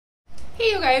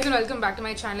guys, and welcome back to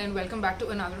my channel and welcome back to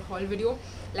another haul video.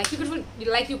 Like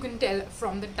you can tell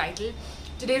from the title,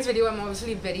 today's video I'm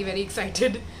obviously very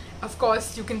excited. Of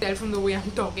course, you can tell from the way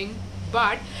I'm talking.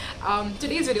 But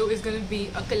today's video is going to be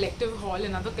a collective haul,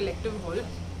 another collective haul.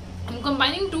 I'm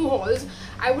combining two hauls.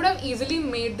 I would have easily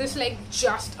made this like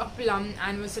just a Plum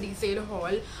anniversary sale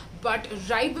haul, but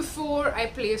right before I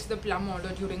placed the Plum order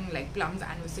during like Plum's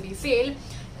anniversary sale,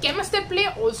 Chemist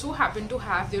also happened to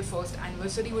have their first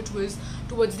anniversary, which was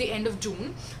towards the end of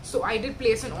June. So I did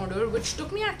place an order, which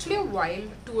took me actually a while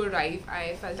to arrive.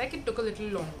 I felt like it took a little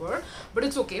longer, but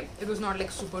it's okay. It was not like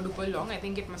super duper long. I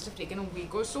think it must have taken a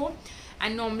week or so.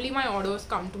 And normally my orders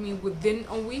come to me within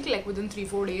a week, like within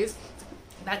 3-4 days.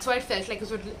 That's why it felt like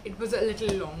it was a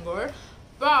little longer.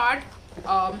 But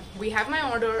we have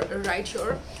my order right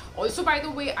here. Also, by the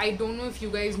way, I don't know if you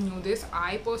guys knew this.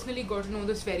 I personally got to know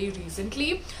this very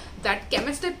recently, that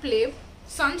Chemist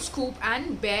Sun Scoop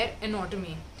and Bare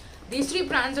Anatomy, these three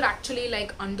brands are actually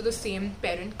like under the same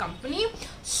parent company.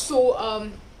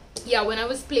 So yeah, when I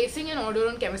was placing an order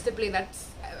on Chemist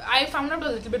I found out a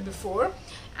little bit before,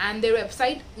 and their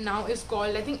website now is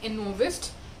called, I think,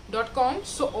 innovist.com.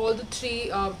 so all the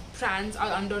three brands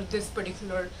are under this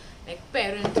particular like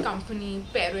parent company,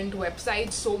 parent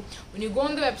website. So when you go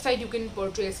on the website, you can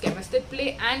purchase Chemist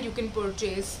and you can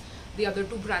purchase the other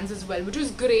two brands as well, which is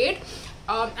great.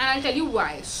 And I'll tell you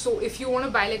why. So if you want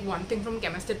to buy like one thing from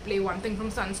Chemist one thing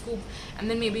from Sun Scoop, and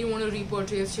then maybe you want to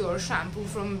repurchase your shampoo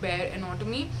from Bare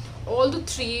Anatomy, all the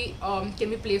three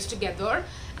can be placed together.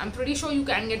 I'm pretty sure you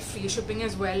can get free shipping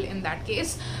as well in that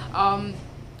case.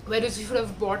 Whereas if you would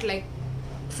have bought like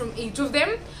from each of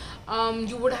them,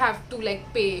 you would have to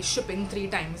like pay shipping 3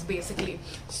 times basically.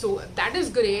 So that is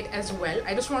great as well.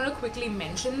 I just want to quickly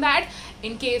mention that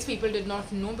in case people did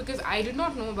not know, because I did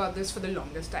not know about this for the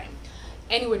longest time.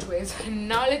 Anyways,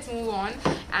 now let's move on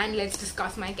and let's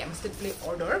discuss my Chemist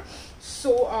order.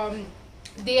 So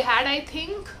they had, I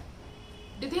think,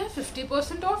 did they have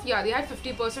 50% off? Yeah, they had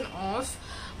 50% off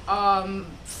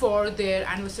for their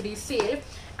anniversary sale,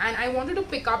 and I wanted to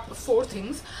pick up 4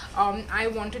 things. I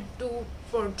wanted to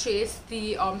purchase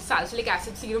the salicylic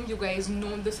acid serum. You guys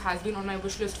know this has been on my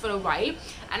wish list for a while,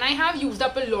 and I have used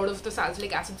up a lot of the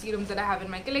salicylic acid serums that I have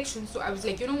in my collection. So I was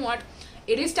like, you know what,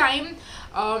 it is time,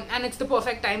 and it's the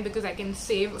perfect time because I can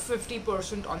save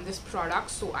 50% on this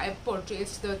product. So I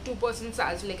purchased the 2%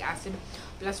 salicylic acid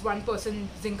plus 1%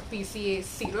 zinc PCA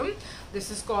serum. This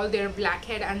is called their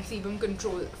Blackhead and Sebum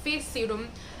Control Face Serum,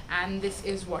 and this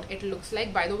is what it looks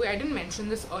like. By the way, I didn't mention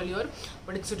this earlier,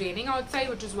 but it's raining outside,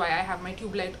 which is why I have my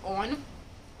tube light on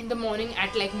in the morning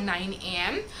at like 9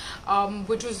 AM,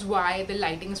 which is why the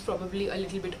lighting is probably a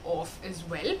little bit off as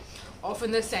well, off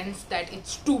in the sense that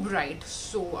it's too bright.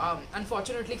 So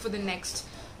unfortunately for the next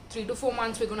 3 to 4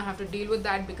 months we're gonna have to deal with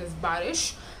that because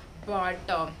barish. But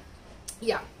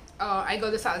yeah, I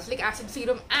got the salicylic acid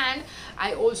serum, and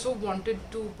I also wanted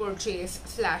to repurchase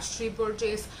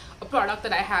a product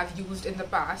that I have used in the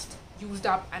past, used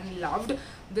up and loved.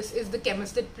 This is the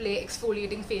Chemist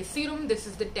exfoliating face serum. This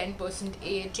is the 10%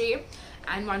 AHA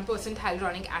and 1%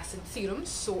 hyaluronic acid serum.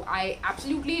 So I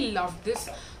absolutely love this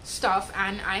stuff,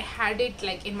 and I had it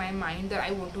like in my mind that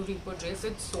I want to repurchase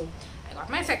it. So I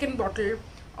got my second bottle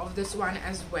of this one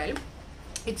as well.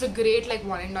 It's a great like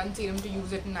one and done serum to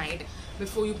use at night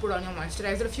before you put on your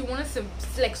moisturizer. If you want a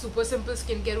like super simple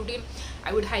skincare routine,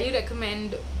 I would highly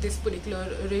recommend this particular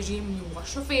regime. You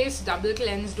wash your face, double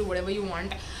cleanse, do whatever you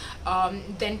want,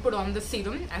 then put on the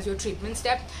serum as your treatment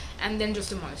step, and then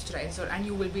just a moisturizer, and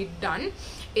you will be done.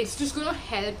 It's just going to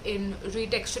help in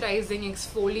retexturizing,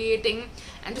 exfoliating,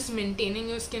 and just maintaining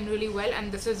your skin really well.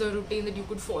 And this is a routine that you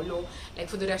could follow like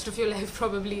for the rest of your life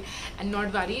probably, and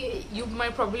not worry. You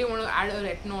might probably want to add a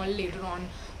retinol later on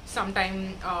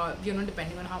sometime, you know,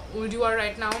 depending on how old you are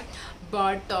right now.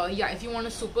 But yeah, if you want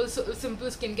a super simple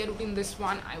skincare routine, this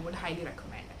one I would highly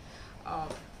recommend.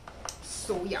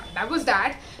 So yeah, that was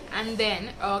that. And then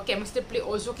Chemist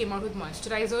also came out with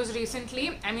moisturizers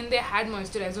recently. I mean, they had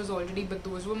moisturizers already, but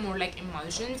those were more like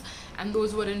emulsions, and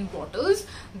those were in bottles.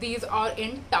 These are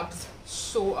in tubs.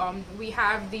 So we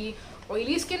have the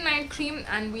oily skin night cream,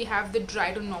 and we have the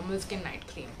dry to normal skin night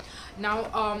cream. Now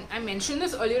I mentioned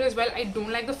this earlier as well, I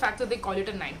don't like the fact that they call it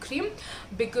a night cream,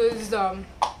 because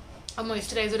a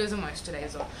moisturizer is a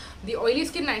moisturizer. The oily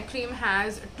skin night cream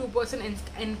has 2%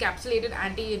 encapsulated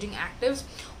anti-aging actives,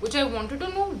 which I wanted to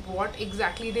know what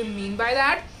exactly they mean by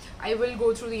that. I will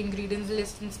go through the ingredients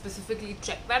list and specifically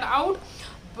check that out.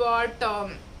 But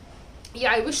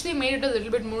yeah, I wish they made it a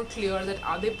little bit more clear that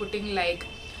are they putting like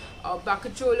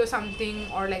Bacachol or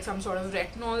something, or like some sort of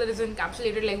retinol that is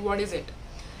encapsulated, like what is it?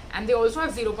 and they also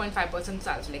have 0.5%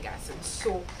 salicylic acid.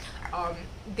 So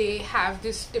they have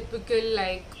this typical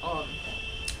like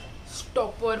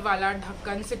stopper wala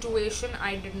dhakkan situation.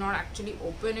 I did not actually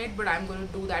open it, but I'm going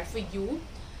to do that for you.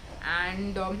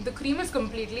 And the cream is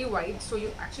completely white, so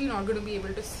you're actually not going to be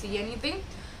able to see anything,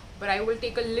 but I will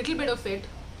take a little bit of it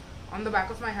on the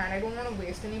back of my hand. I don't want to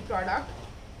waste any product,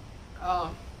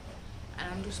 and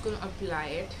I'm just going to apply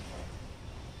it.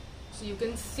 So you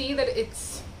can see that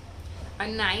it's a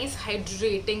nice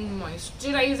hydrating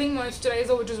moisturizing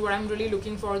moisturizer, which is what I'm really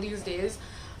looking for these days.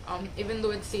 Even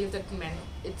though it says that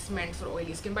it's meant for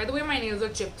oily skin. By the way, my nails are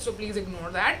chipped, so please ignore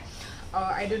that.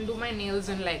 I didn't do my nails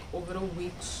in like over a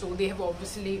week, so they have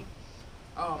obviously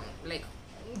like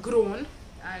grown,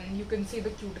 and you can see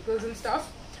the cuticles and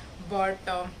stuff. But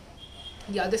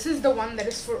yeah, this is the one that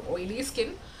is for oily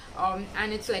skin,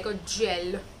 and it's like a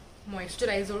gel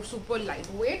moisturizer, super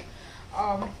lightweight,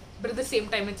 but at the same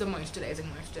time it's a moisturizing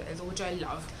moisturizer, which I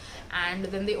love. And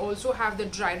then they also have the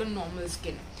dry to normal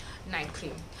skin night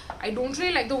cream. I don't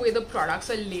really like the way the products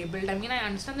are labeled. I mean, I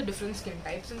understand the different skin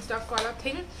types and stuff wala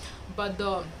thing, but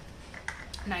the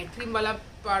night cream wala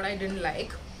part I didn't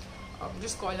like.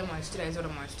 Just call a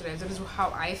moisturizer is how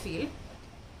I feel.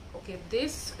 Okay,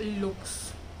 this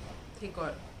looks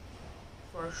thicker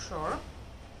for sure.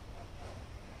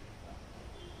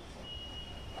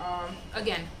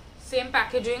 Again, same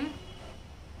packaging.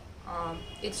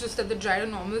 It's just that the dry to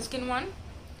normal skin one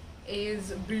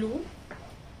is blue.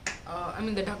 I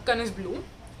mean, the dhakkan is blue,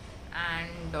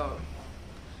 and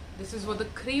this is what the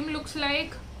cream looks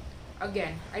like.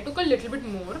 Again, I took a little bit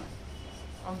more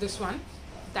of this one.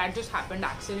 That just happened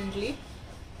accidentally.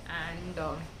 And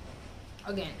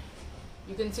again,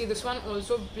 you can see this one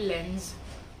also blends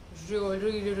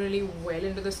really well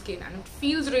into the skin, and it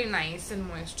feels really nice and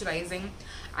moisturizing.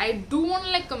 I do want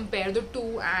to like compare the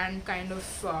two and kind of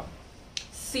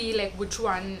see like which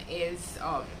one is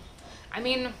I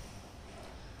mean,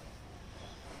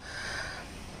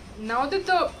 now that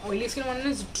the oily skin one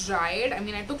is dried, I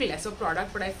mean, I took lesser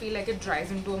product, but I feel like it dries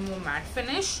into a more matte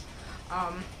finish.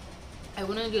 I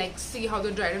want to like see how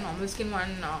the dry to normal skin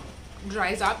one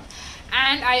dries up.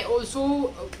 And I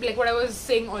also, like what I was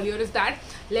saying earlier, is that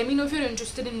let me know if you're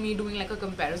interested in me doing like a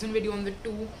comparison video on the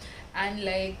two, and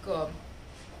like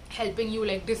helping you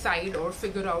like decide or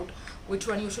figure out which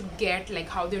one you should get, like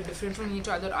how they're different from each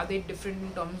other. Are they different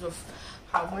in terms of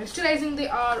how moisturizing they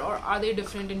are, or are they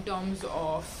different in terms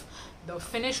of the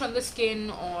finish on the skin,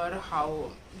 or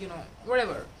how, you know,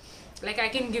 whatever. Like, I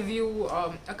can give you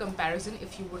a comparison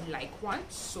if you would like one.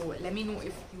 So let me know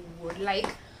if you would like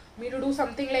me to do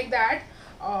something like that.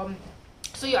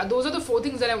 So yeah, those are the 4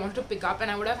 things that I wanted to pick up,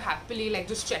 and I would have happily like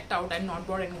just checked out and not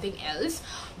bought anything else,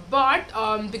 but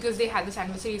because they had this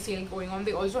anniversary sale going on,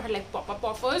 they also had like pop-up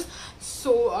offers.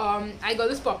 So I got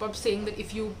this pop-up saying that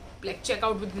if you like check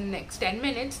out within the next 10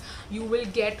 minutes, you will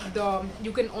get the,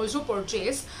 you can also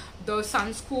purchase the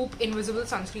Sunscoop Invisible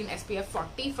Sunscreen SPF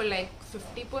 40 for like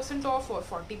 50% off or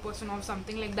 40% off,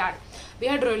 something like that. They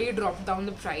had really dropped down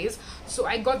the price, so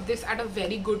I got this at a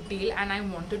very good deal, and I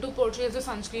wanted to purchase the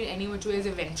sunscreen any which ways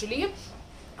eventually.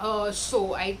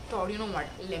 So I thought, you know what,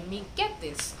 let me get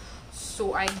this.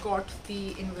 So I got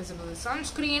the Invisible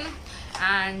Sunscreen,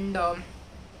 and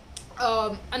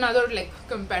another like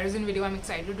comparison video I'm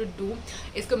excited to do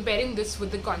is comparing this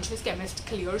with the Conscious Chemist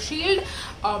Clear Shield,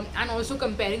 and also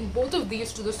comparing both of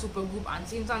these to the Supergoop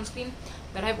Unseen Sunscreen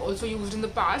that I've also used in the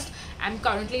past. I'm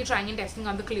currently trying and testing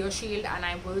out the Clear Shield, and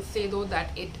I will say though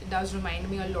that it does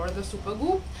remind me a lot of the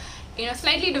Supergoop in a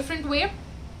slightly different way,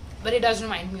 but it does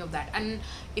remind me of that. And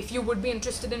if you would be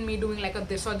interested in me doing like a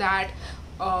this or that,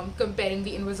 comparing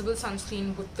the Invisible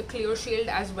Sunscreen with the Clear Shield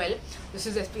as well, this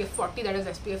is SPF 40, that is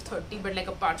SPF 30, but like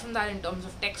apart from that, in terms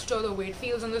of texture, the way it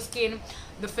feels on the skin,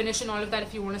 the finish and all of that,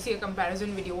 if you want to see a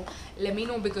comparison video, let me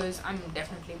know, because I'm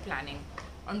definitely planning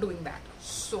on doing that.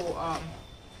 So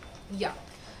yeah,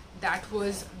 that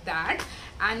was that.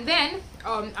 And then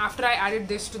after I added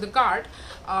this to the cart,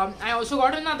 I also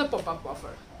got another pop-up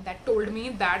offer that told me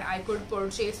that I could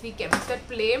purchase the Chemist at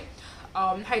Play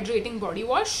hydrating body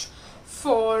wash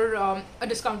for a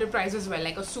discounted price as well,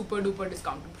 like a super duper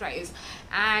discounted price.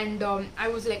 And I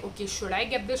was like, okay, should I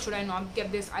get this, should I not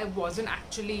get this? I wasn't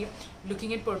actually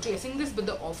looking at purchasing this, but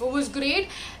the offer was great.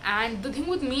 And the thing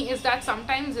with me is that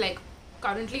sometimes, like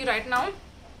currently right now,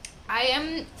 I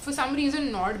am for some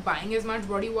reason not buying as much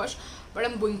body wash, but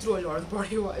I'm going through a lot of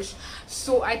body wash.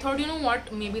 So I thought, you know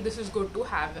what, maybe this is good to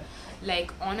have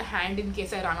like on hand in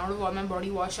case I run out of all my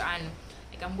body wash, and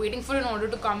like I'm waiting for an order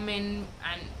to come in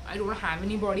and I don't have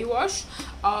any body wash.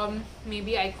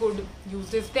 Maybe I could use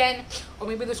this then, or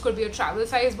maybe this could be a travel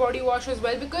size body wash as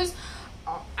well, because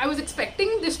I was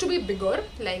expecting this to be bigger,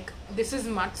 like this is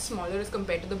much smaller as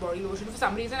compared to the body lotion. For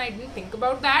some reason I didn't think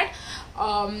about that.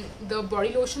 The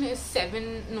body lotion is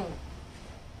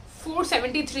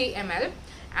 473 ml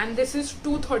and this is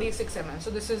 236 ml, so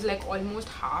this is like almost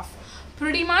half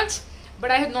pretty much,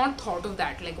 but I had not thought of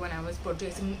that like when I was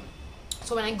purchasing.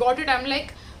 So when I got it, I'm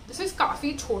like, this is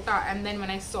kafi chota, and then when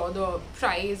I saw the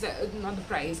price, not the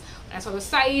price, when I saw the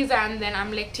size, and then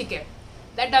I'm like, okay,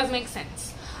 that does make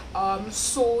sense.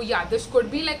 So yeah, this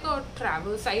could be like a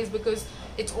travel size because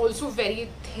it's also very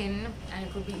thin and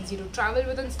it would be easy to travel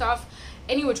with and stuff.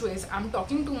 Any which ways, I'm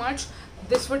talking too much.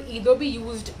 This would either be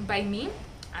used by me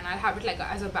and I'll have it like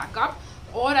as a backup,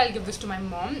 or I'll give this to my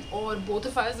mom, or both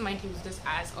of us might use this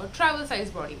as a travel size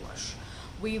body wash.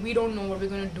 We don't know what we're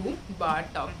gonna do, but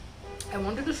I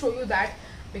wanted to show you that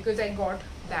because I got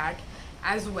that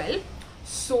as well.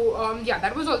 So yeah,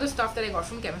 that was all the stuff that I got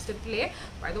from Chemist Play.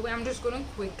 By the way, I'm just gonna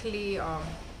quickly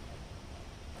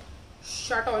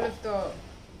shut all of the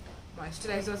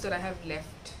moisturizers that I have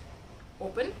left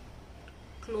open,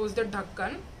 close the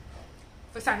dhakkan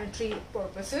for sanitary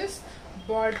purposes.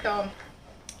 But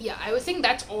yeah, I was saying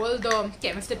that's all the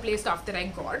Chemist Play stuff that I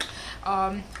got.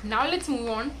 Now let's move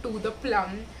on to the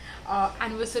Plum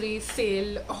anniversary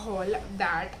sale haul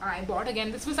that I bought.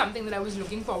 Again, this was something that I was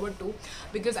looking forward to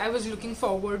because I was looking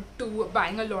forward to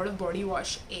buying a lot of body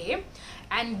wash, A,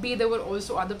 and B, there were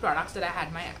also other products that I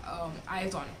had my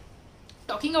eyes on.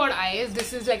 Talking about eyes,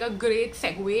 this is like a great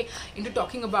segue into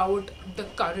talking about the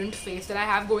current face that I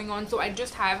have going on. So I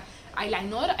just have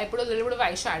eyeliner, I put a little bit of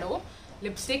eyeshadow,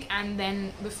 lipstick, and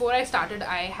then before I started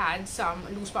I had some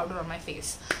loose powder on my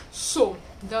face. So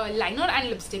the liner and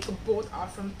lipstick both are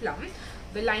from Plum.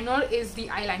 The liner is the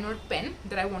eyeliner pen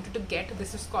that I wanted to get.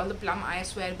 This is called the Plum I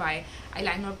Swear by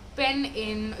eyeliner pen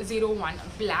in 01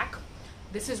 black.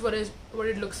 This is what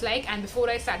it looks like. And before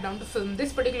I sat down to film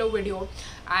this particular video,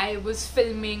 I was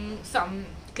filming some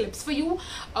clips for you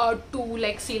to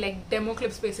like see like demo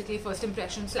clips, basically first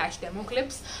impression / demo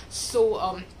clips.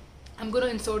 So I'm gonna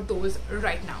insert those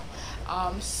right now.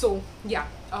 So yeah,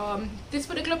 this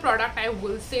particular product, I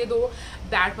will say though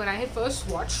that when I had first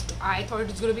swatched, I thought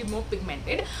it was gonna be more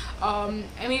pigmented.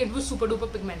 I mean, it was super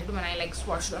duper pigmented when I like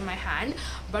swatched it on my hand,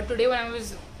 but today when I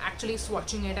was actually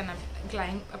swatching it and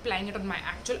applying it on my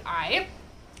actual eye,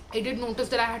 I did notice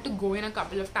that I had to go in a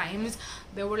couple of times.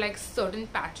 There were like certain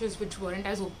patches which weren't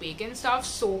as opaque and stuff,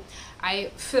 so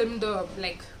I filmed the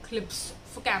like clips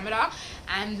for camera,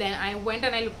 and then I went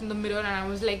and I looked in the mirror and I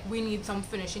was like, we need some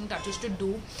finishing touches to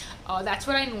do. That's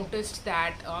where I noticed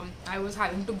that I was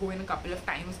having to go in a couple of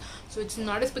times. So it's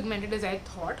not as pigmented as I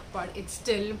thought, but it's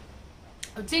still,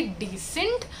 I would say,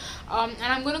 decent. And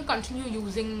I'm going to continue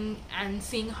using and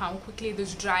seeing how quickly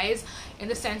this dries, in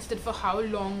the sense that for how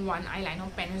long one eyeliner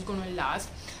pen is going to last.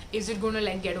 Is it going to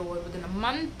like get over within a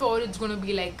month, or it's going to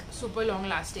be like super long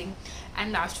lasting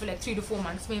and last for like 3 to 4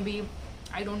 months maybe.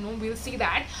 I don't know, we'll see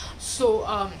that.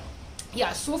 So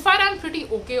yeah, so far I'm pretty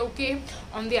okay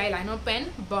on the eyeliner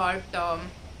pen, but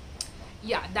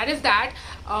yeah, that is that.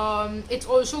 It's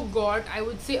also got, I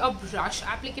would say, a brush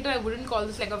applicator. I wouldn't call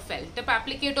this like a felt tip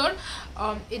applicator.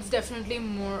 It's definitely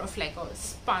more of like a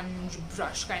sponge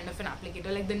brush kind of an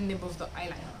applicator, like the nib of the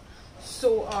eyeliner.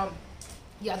 So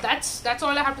yeah, that's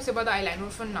all I have to say about the eyeliner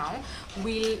for now.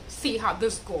 We'll see how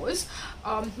this goes.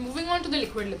 Moving on to the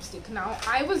liquid lipstick. Now,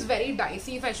 I was very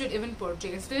dicey if I should even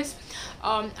purchase this.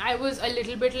 I was a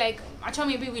little bit like, acha,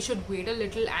 maybe we should wait a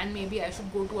little and maybe I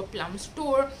should go to a Plum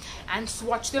store and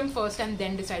swatch them first and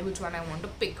then decide which one I want to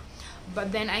pick.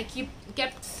 But then I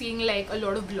kept seeing like a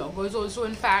lot of bloggers also,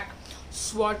 in fact,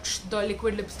 swatch the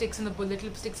liquid lipsticks and the bullet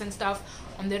lipsticks and stuff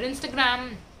on their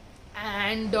Instagram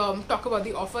and talk about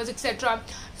the offers, etc.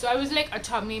 So I was like,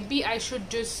 acha, maybe I should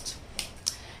just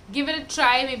give it a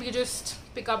try, maybe just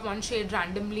pick up one shade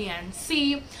randomly and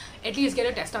see, at least get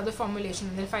a test out the formulation,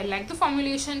 and then if I like the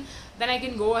formulation, then I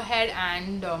can go ahead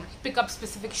and pick up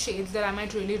specific shades that I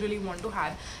might really want to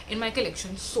have in my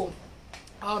collection. So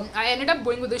I ended up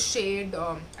going with the shade,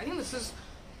 I think this is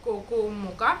Cocoa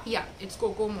Mocha. Yeah, it's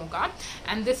Cocoa Mocha,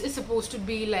 and this is supposed to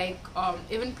be like,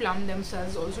 even Plum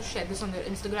themselves also shared this on their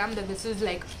Instagram, that this is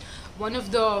like one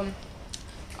of the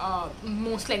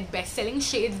most like best-selling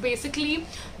shades basically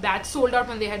that sold out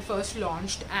when they had first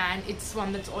launched, and it's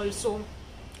one that's also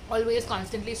always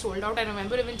constantly sold out. I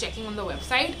remember even checking on the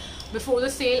website before the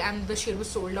sale and the shade was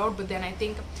sold out, but then I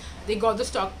think they got the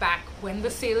stock back when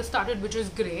the sale started, which is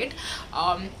great.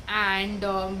 And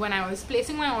when I was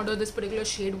placing my order, this particular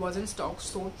shade was in stock,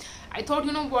 so I thought,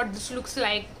 you know what, this looks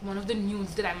like one of the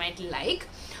nudes that I might like,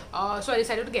 so I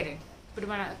decided to get it. But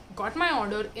when I got my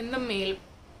order in the mail,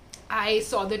 I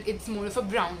saw that it's more of a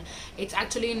brown. It's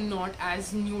actually not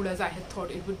as nude as I had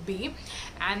thought it would be,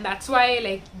 and that's why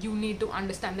like you need to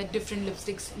understand that different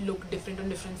lipsticks look different on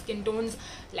different skin tones.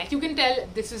 Like you can tell,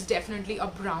 this is definitely a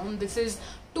brown. This is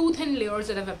 2 thin layers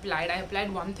that I've applied. I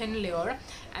applied 1 thin layer,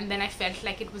 and then I felt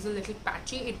like it was a little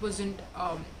patchy. It wasn't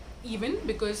even,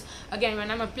 because again,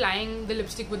 when I'm applying the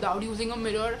lipstick without using a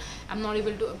mirror, I'm not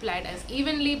able to apply it as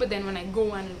evenly, but then when I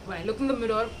go and when I look in the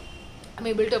mirror, I'm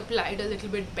able to apply it a little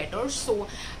bit better. So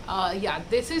yeah,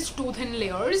 this is 2 thin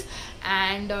layers,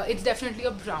 and it's definitely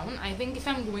a brown. I think if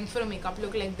I'm going for a makeup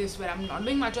look like this where I'm not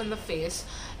doing much on the face,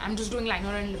 I'm just doing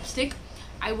liner and lipstick,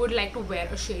 I would like to wear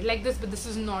a shade like this, but this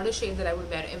is not a shade that I would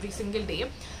wear every single day.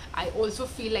 I also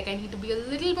feel like I need to be a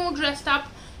little more dressed up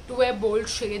to wear bold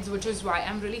shades, which is why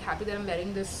I'm really happy that I'm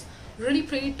wearing this really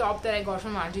pretty top that I got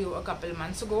from Ajio a couple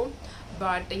months ago.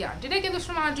 But yeah, did I get this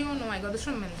from Ajio? No, I got this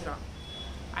from Myntra.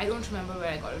 I don't remember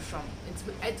where I got it from.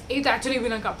 It's actually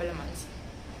been a couple of months.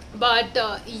 But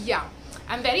yeah,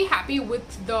 I'm very happy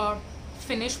with the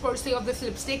finish per se of this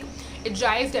lipstick. It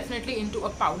dries definitely into a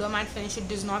powder matte finish. It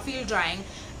does not feel drying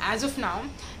as of now,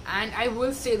 and I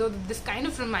will say though that this kind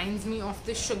of reminds me of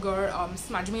the Sugar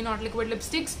Smudge Me Not Liquid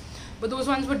lipsticks, but those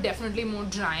ones were definitely more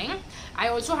drying. I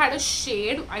also had a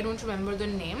shade, I don't remember the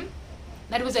name,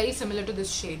 that was very similar to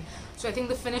this shade. So I think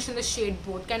the finish and the shade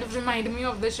both kind of remind me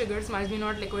of the Sugar Smudge Me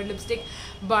Not Liquid lipstick,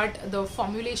 but the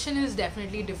formulation is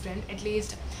definitely different. At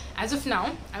least as of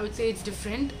now, I would say it's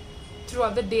different.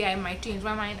 Throughout the day I might change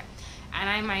my mind and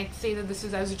I might say that this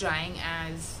is as drying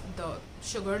as the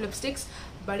Sugar lipsticks,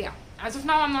 but yeah, as of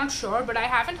now I'm not sure. But I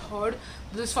haven't heard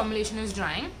this formulation is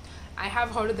drying. I have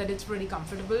heard that it's pretty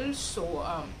comfortable, so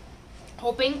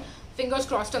hoping, fingers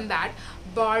crossed on that.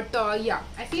 But yeah,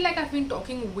 I feel like I've been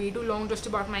talking way too long just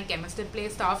about my Chemist Play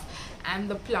stuff and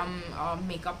the Plum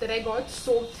makeup that I got.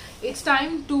 So it's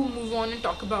time to move on and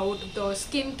talk about the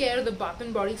skincare, the bath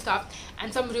and body stuff,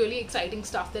 and some really exciting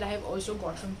stuff that I have also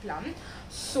got from Plum.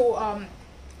 So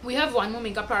we have one more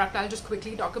makeup product I'll just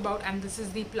quickly talk about, and this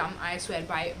is the Plum I Swear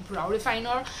By Brow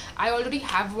Refiner. I already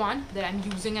have one that I'm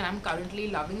using and I'm currently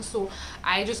loving, so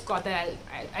I just got that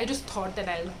I just thought that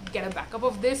I'll get a backup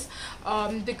of this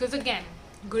because again,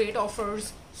 great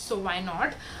offers, so why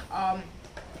not.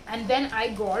 And then I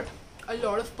got a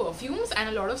lot of perfumes and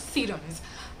a lot of serums.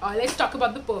 Let's talk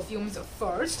about the perfumes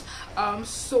first.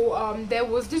 There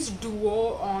was this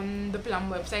duo on the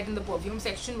Plum website in the perfume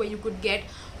section where you could get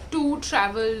 2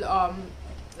 travel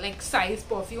like size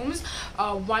perfumes.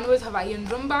 One was Hawaiian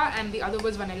Rumba and the other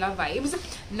was Vanilla Vibes.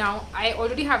 Now I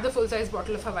already have the full size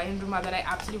bottle of Hawaiian Rumba that I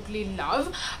absolutely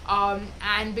love,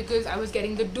 and because I was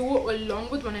getting the duo along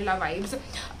with Vanilla Vibes,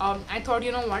 I thought,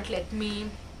 you know what, let me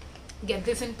get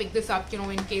this and pick this up, you know,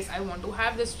 in case I want to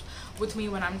have this with me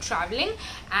when I'm traveling.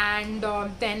 And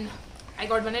then I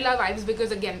got Vanilla Vibes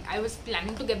because again, I was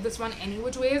planning to get this one any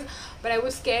which ways, but I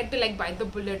was scared to like bite the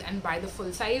bullet and buy the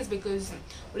full size because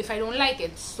what if I don't like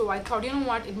it? So I thought, you know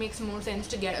what, it makes more sense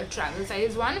to get a travel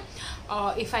size one.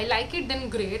 If I like it, then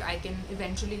great, I can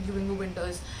eventually during the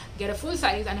winters get a full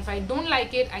size, and if I don't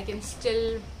like it, I can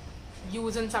still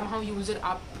use and somehow use it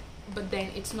up, but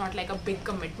then it's not like a big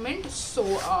commitment.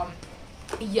 So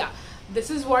yeah,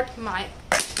 this is what my,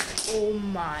 oh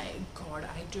my god,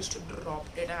 I just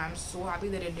dropped it and I'm so happy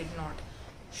that it did not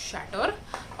shatter.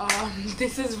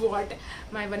 This is what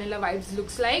my Vanilla Vibes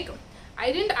looks like.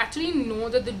 I didn't actually know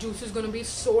that the juice is going to be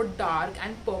so dark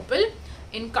and purple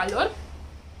in color,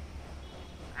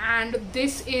 and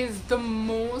this is the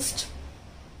most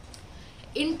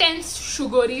intense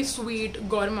sugary sweet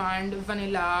gourmand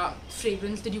vanilla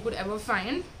fragrance that you could ever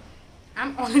find.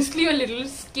 I'm honestly a little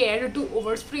scared to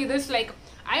overspray this. Like,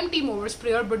 I'm team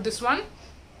oversprayer, but this one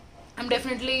I'm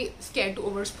definitely scared to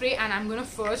overspray, and I'm gonna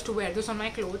first wear this on my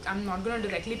clothes. I'm not gonna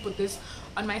directly put this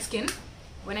on my skin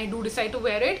when I do decide to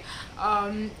wear it.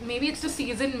 Maybe it's the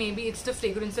season, maybe it's the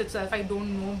fragrance itself, I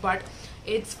don't know, but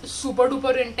it's super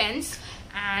duper intense.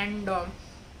 And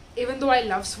even though I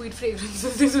love sweet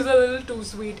fragrances, this is a little too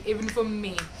sweet even for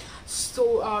me.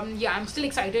 So yeah, I'm still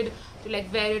excited to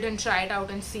like wear it and try it out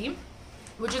and see,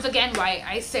 which is again why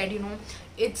I said, you know,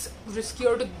 it's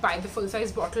riskier to buy the full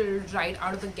size bottle right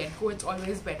out of the get-go. It's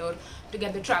always better to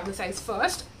get the travel size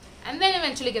first and then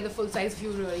eventually get the full size if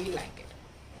you really like it.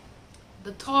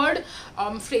 The third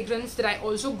fragrance that I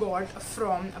also got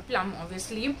from Plum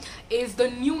obviously is the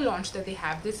new launch that they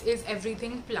have. This is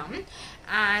Everything Plum,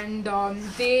 and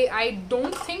I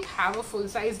don't think have a full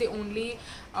size. They only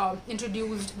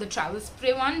introduced the travel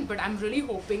spray one, but I'm really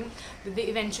hoping that they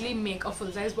eventually make a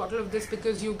full size bottle of this,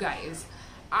 because you guys,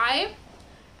 I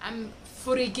am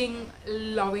freaking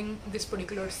loving this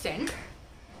particular scent.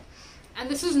 and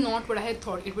this is not what I had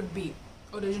thought it would be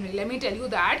originally. Let me tell you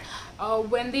that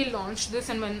when they launched this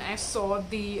and when I saw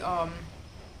the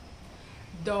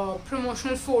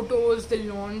promotional photos, the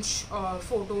launch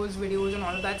photos, videos and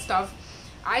all of that stuff,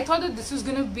 I thought that this was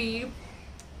gonna be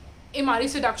a Marie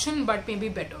Seduction but maybe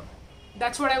better.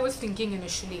 That's what I was thinking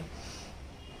initially,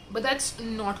 but that's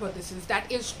not what this is.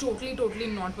 That is totally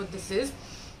not what this is.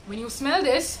 When you smell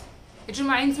this, it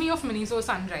reminds me of Miniso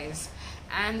Sunrise,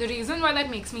 and the reason why that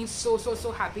makes me so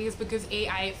happy is because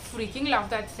I freaking love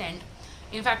that scent.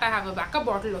 In fact, I have a backup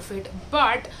bottle of it,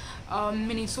 but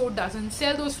Miniso doesn't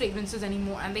sell those fragrances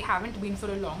anymore, and they haven't been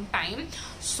for a long time.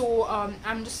 So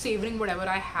I'm just savoring whatever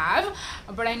I have,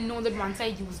 but I know that once I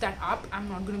use that up, I'm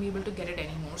not going to be able to get it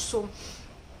anymore. So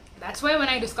that's why when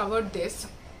I discovered this,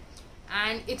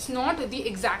 and it's not the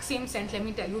exact same scent, let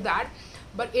me tell you that,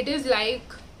 but it is like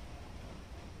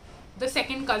the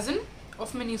second cousin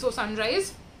of Miniso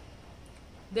Sunrise.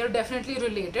 They're definitely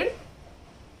related,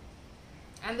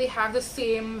 and they have the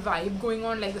same vibe going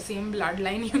on, like the same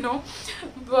bloodline, you know.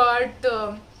 But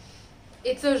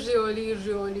it's a really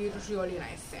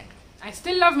nice scent. I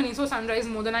still love Miniso Sunrise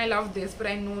more than I love this, but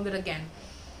I know that again,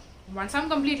 once I'm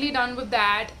completely done with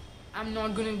that, I'm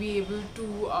not going to be able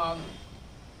to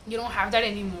you know, have that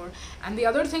anymore. And the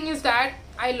other thing is that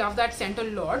I love that scent a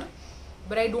lot,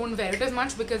 but I don't wear it as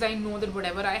much because I know that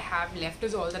whatever I have left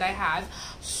is all that I have.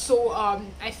 So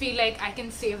I feel like I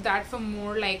can save that for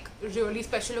more like really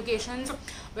special occasions.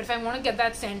 But if I want to get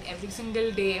that scent every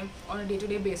single day on a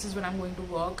day-to-day basis when I'm going to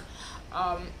work,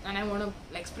 and I want to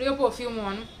like spray a perfume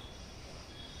on,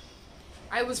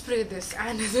 I will spray this.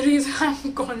 And the reason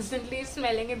I'm constantly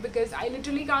smelling it, because I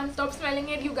literally can't stop smelling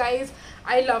it, you guys.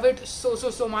 I love it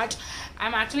so much.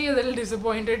 I'm actually a little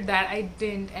disappointed that I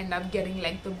didn't end up getting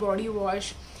like the body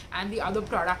wash and the other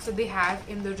products that they have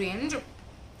in the range,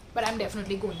 but I'm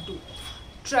definitely going to.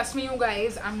 Trust me, you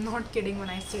guys, I'm not kidding when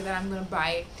I say that I'm gonna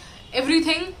buy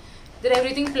everything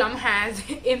Plum has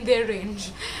in their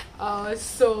range.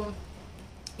 So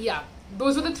yeah,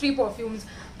 those were the 3 perfumes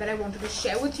that I wanted to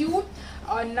share with you.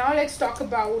 Now let's talk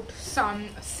about some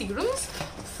serums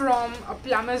from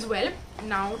Plum as well.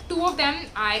 Now 2 of them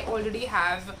I already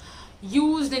have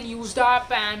used and used up,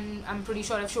 and I'm pretty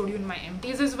sure I've showed you in my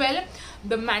empties as well.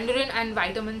 The Mandarin and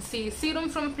Vitamin C serum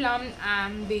from Plum,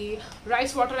 and the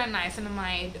Rice Water and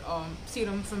Niacinamide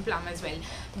serum from Plum as well.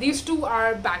 These 2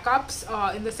 are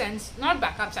backups, in the sense, not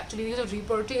backups actually, these are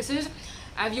repurchases.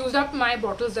 I've used up my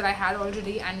bottles that I had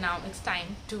already, and now it's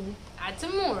time to add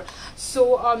some more.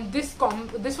 So this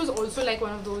was also like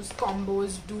one of those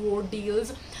combos, duo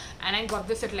deals, and I got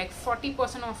this at like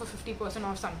 40% off or 50%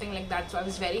 off, something like that. So I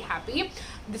was very happy.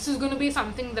 This is going to be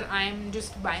something that I'm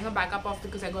just buying a backup of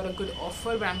because I got a good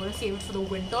offer, but I'm going to save it for the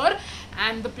winter.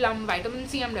 And the Plum Vitamin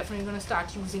C I'm definitely going to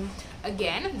start using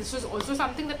again. This was also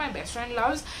something that my best friend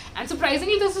loves, and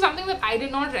surprisingly this is something that I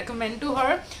did not recommend to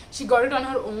her. She got it on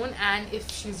her own, and if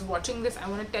she's watching this, I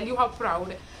want to tell you how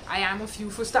proud I am of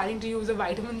you for starting to use a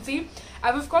vitamin C.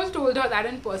 I've of course told her that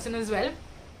in person as well,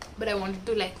 but I wanted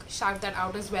to like shout that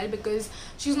out as well, because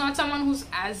she's not someone who's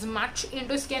as much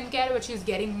into skincare, but she's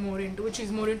getting more into it.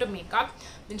 She's more into makeup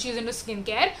than she's into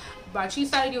skincare, but she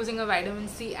started using a vitamin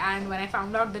C, and when I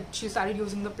found out that she started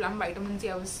using the Plum Vitamin C,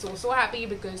 I was so happy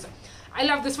because I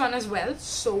love this one as well.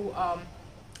 So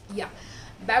yeah,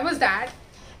 that was that.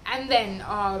 And then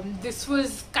this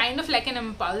was kind of like an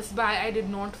impulse buy. I did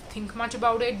not think much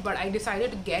about it, but I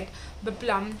decided to get the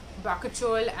Plum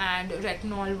Bakuchiol and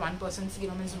Retinol 1%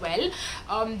 serum as well.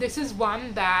 This is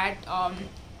one that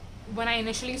when I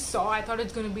initially saw, I thought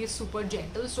it's going to be super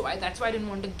gentle, so that's why I didn't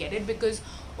want to get it, because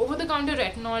over-the-counter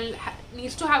retinol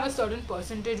needs to have a certain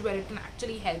percentage where it can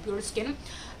actually help your skin.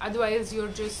 Otherwise you're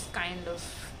just kind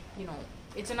of, you know,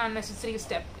 it's an unnecessary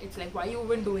step. It's like, why you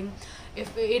even doing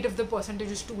if the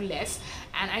percentage is too less.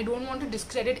 And I don't want to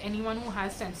discredit anyone who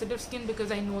has sensitive skin,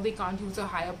 because I know they can't use a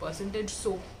higher percentage.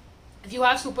 So if you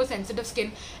have super sensitive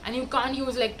skin and you can't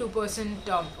use like 2%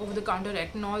 over-the-counter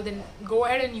retinol, then go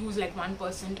ahead and use like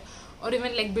 1%, or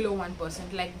even like below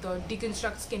 1%. Like the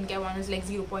Deconstruct Skincare one is like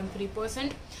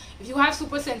 0.3%. If you have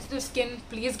super sensitive skin,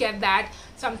 please get that.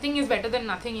 Something is better than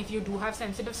nothing if you do have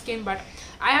sensitive skin, but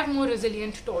I have more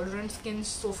resilient, tolerant skin.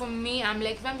 So for me, I'm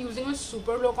like, if I'm using a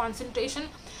super low concentration,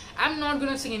 I'm not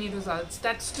gonna see any results.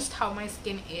 That's just how my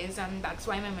skin is, and that's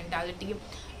why my mentality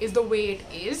is the way it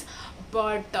is.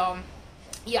 But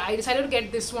yeah, I decided to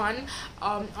get this one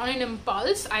on an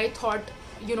impulse. I thought,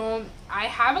 you know, I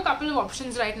have a couple of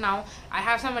options right now. I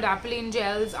have some adapalene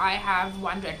gels, I have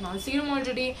one retinol serum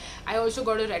already, I also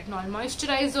got a retinol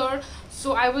moisturizer.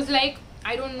 So I was like,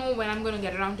 I don't know when I'm gonna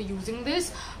get around to using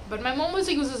this, but my mom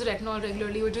also uses retinol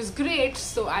regularly, which is great.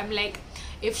 So I'm like,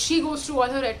 if she goes through all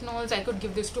her retinols, I could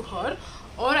give this to her,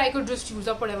 or I could just use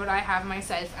up whatever I have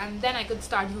myself, and then I could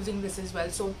start using this as well.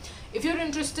 So if you're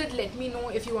interested, let me know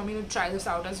if you want me to try this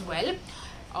out as well.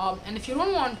 And if you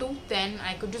don't want to, then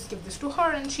I could just give this to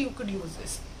her and she could use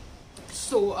this.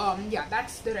 So yeah,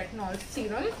 that's the retinol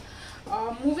serum.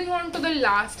 Moving on to the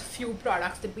last few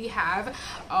products that we have,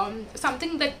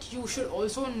 something that you should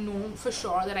also know for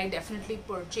sure that I definitely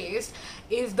purchased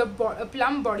is the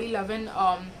Plum Body Lovin'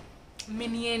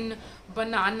 Minion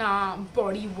Banana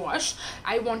Body Wash.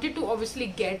 I wanted to obviously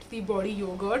get the body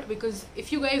yogurt because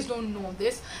if you guys don't know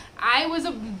this, I was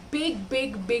a big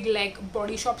like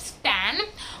Body Shop stan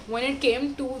when it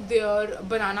came to their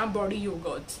banana body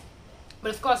yogurts. But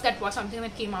of course that was something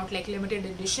that came out like limited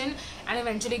edition and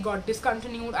eventually got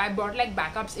discontinued. I bought like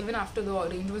backups even after the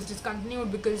range was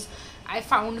discontinued because I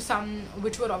found some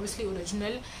which were obviously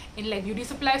original in like beauty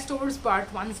supply stores,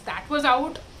 but once that was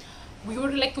out, we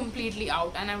were like completely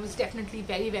out, and I was definitely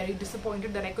very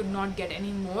disappointed that I could not get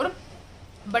any more.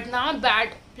 But now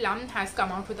that Plum has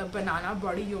come out with a banana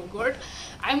body yogurt,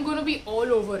 I'm gonna be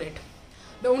all over it.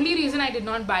 The only reason I did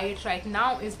not buy it right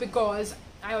now is because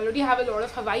I already have a lot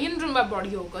of Hawaiian Rumba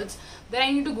body yogurts that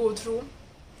I need to go through,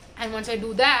 and once I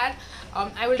do that,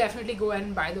 I will definitely go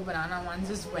and buy the banana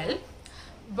ones as well.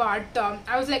 But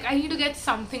I was like, I need to get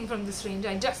something from this range.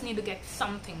 I just need to get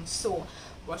something. So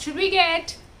what should we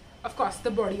get? Of course, the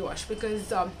body wash,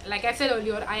 because like I said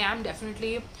earlier, I am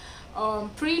definitely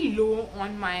pretty low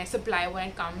on my supply when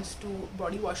it comes to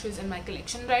body washes in my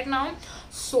collection right now.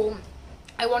 So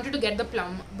I wanted to get the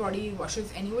Plum body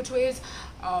washes any which ways,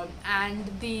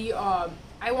 and the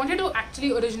I wanted to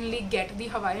actually originally get the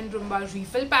Hawaiian Rumba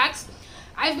refill packs.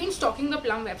 I've been stalking the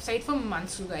Plum website for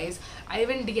months, you guys. I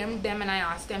even DM'd them and I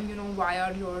asked them, you know, why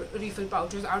are your refill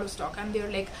pouches out of stock? And they're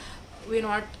like, we're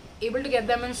not able to get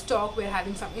them in stock, we're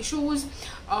having some issues,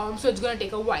 so it's gonna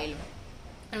take a while.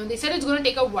 And when they said it's gonna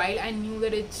take a while, I knew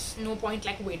that it's no point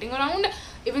like waiting around.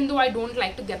 Even though I don't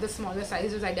like to get the smaller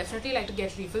sizes, I definitely like to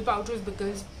get refill pouches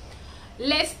because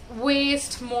less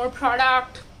waste, more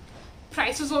product,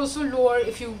 price is also lower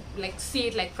if you like see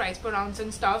it like price per ounce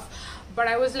and stuff. But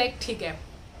I was like, okay,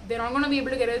 they're not gonna be able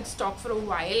to get it in stock for a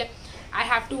while, I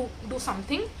have to do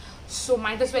something, so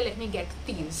might as well let me get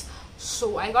these.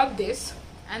 So I got this,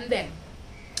 and then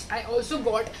I also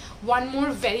got one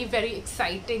more very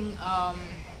exciting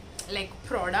like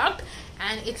product,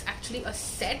 and it's actually a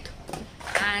set,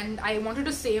 and I wanted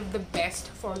to save the best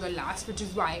for the last, which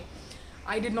is why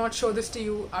I did not show this to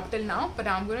you up till now, but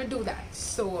I'm gonna do that.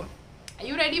 So are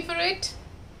you ready for it?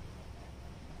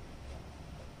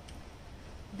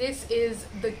 This is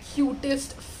the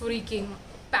cutest freaking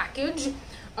package.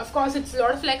 Of course, it's a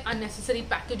lot of like unnecessary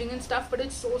packaging and stuff, but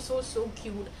it's so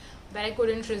cute that I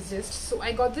couldn't resist. So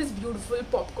I got this beautiful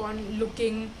popcorn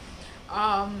looking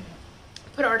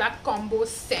product combo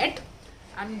set.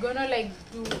 I'm gonna like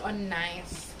do a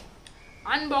nice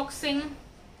unboxing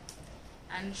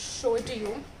and show it to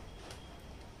you.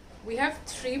 We have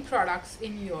 3 products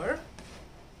in here.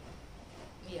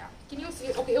 Yeah, can you see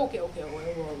it? Okay.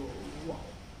 Wow.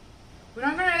 We're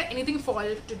not gonna let anything fall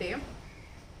today,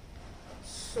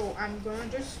 so I'm gonna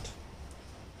just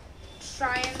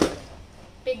try and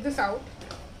take this out.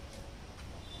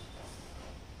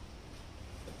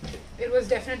 It was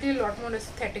definitely a lot more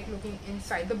aesthetic looking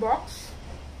inside the box,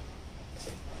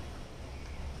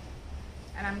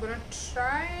 and I'm gonna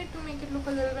try to make it look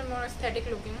a little bit more aesthetic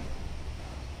looking.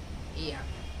 Yeah,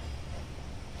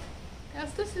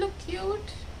 does this look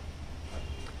cute?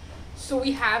 So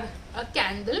we have a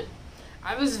candle.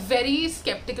 I was very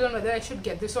skeptical on whether I should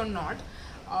get this or not.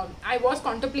 I was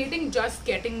contemplating just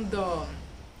getting the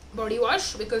body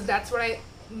wash because that's what I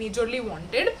majorly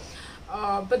wanted,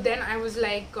 but then I was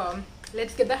like,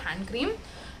 let's get the hand cream.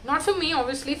 Not for me,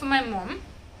 obviously, for my mom.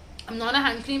 I'm not a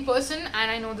hand cream person,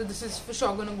 and I know that this is for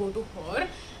sure gonna go to her.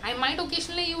 I might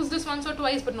occasionally use this once or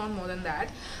twice, but not more than that.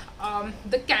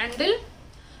 The candle,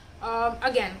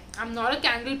 again, I'm not a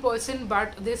candle person,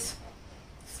 but this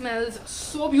smells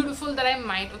so beautiful that I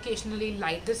might occasionally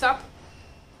light this up,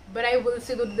 but I will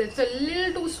say that it's a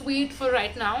little too sweet for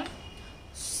right now,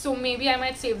 so maybe I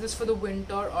might save this for the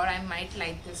winter, or I might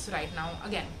light this right now.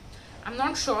 Again, I'm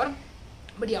not sure,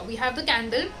 but yeah, we have the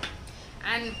candle.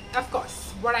 And of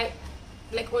course, what I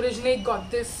like originally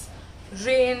got this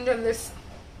range and this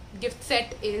gift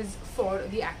set is for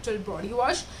the actual body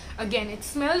wash. Again, it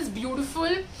smells beautiful,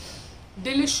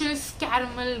 delicious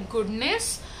caramel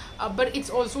goodness, but it's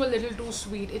also a little too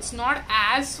sweet. It's not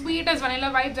as sweet as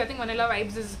Vanilla Vibes. I think Vanilla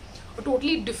Vibes is a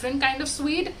totally different kind of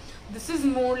sweet. This is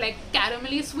more like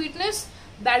caramelly sweetness.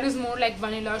 That is more like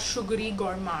vanilla, sugary,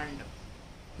 gourmand.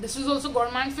 This is also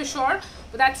gourmand for sure,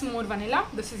 but that's more vanilla.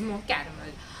 This is more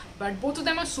caramel. But both of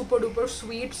them are super duper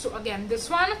sweet. So again, this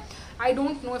one, I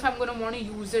don't know if I'm gonna want to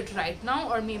use it right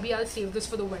now, or maybe I'll save this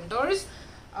for the winters.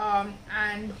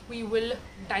 And we will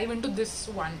dive into this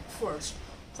one first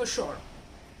for sure.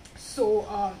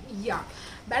 So yeah,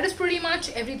 that is pretty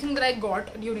much everything that I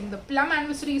got during the Plum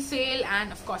anniversary sale.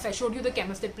 And of course I showed you the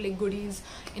Chemist at Play goodies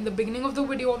in the beginning of the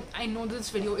video. I know this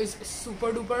video is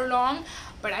super duper long,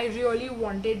 but I really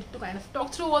wanted to kind of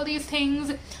talk through all these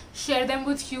things, share them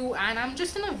with you, and I'm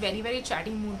just in a very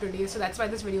chatty mood today, so that's why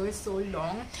this video is so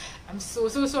long. I'm so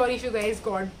sorry if you guys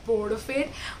got bored of it,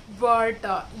 but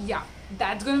yeah,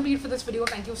 that's gonna be it for this video.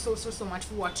 Thank you so much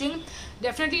for watching.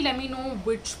 Definitely let me know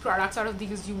which products out of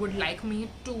these you would like me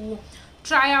to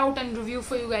try out and review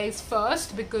for you guys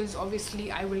first, because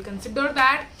obviously I will consider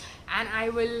that, and I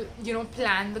will, you know,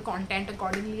 plan the content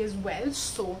accordingly as well.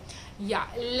 So yeah,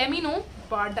 let me know.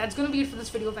 But that's gonna be it for this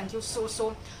video. Thank you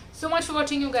so much for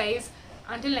watching, you guys.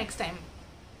 Until next time,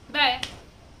 bye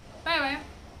bye.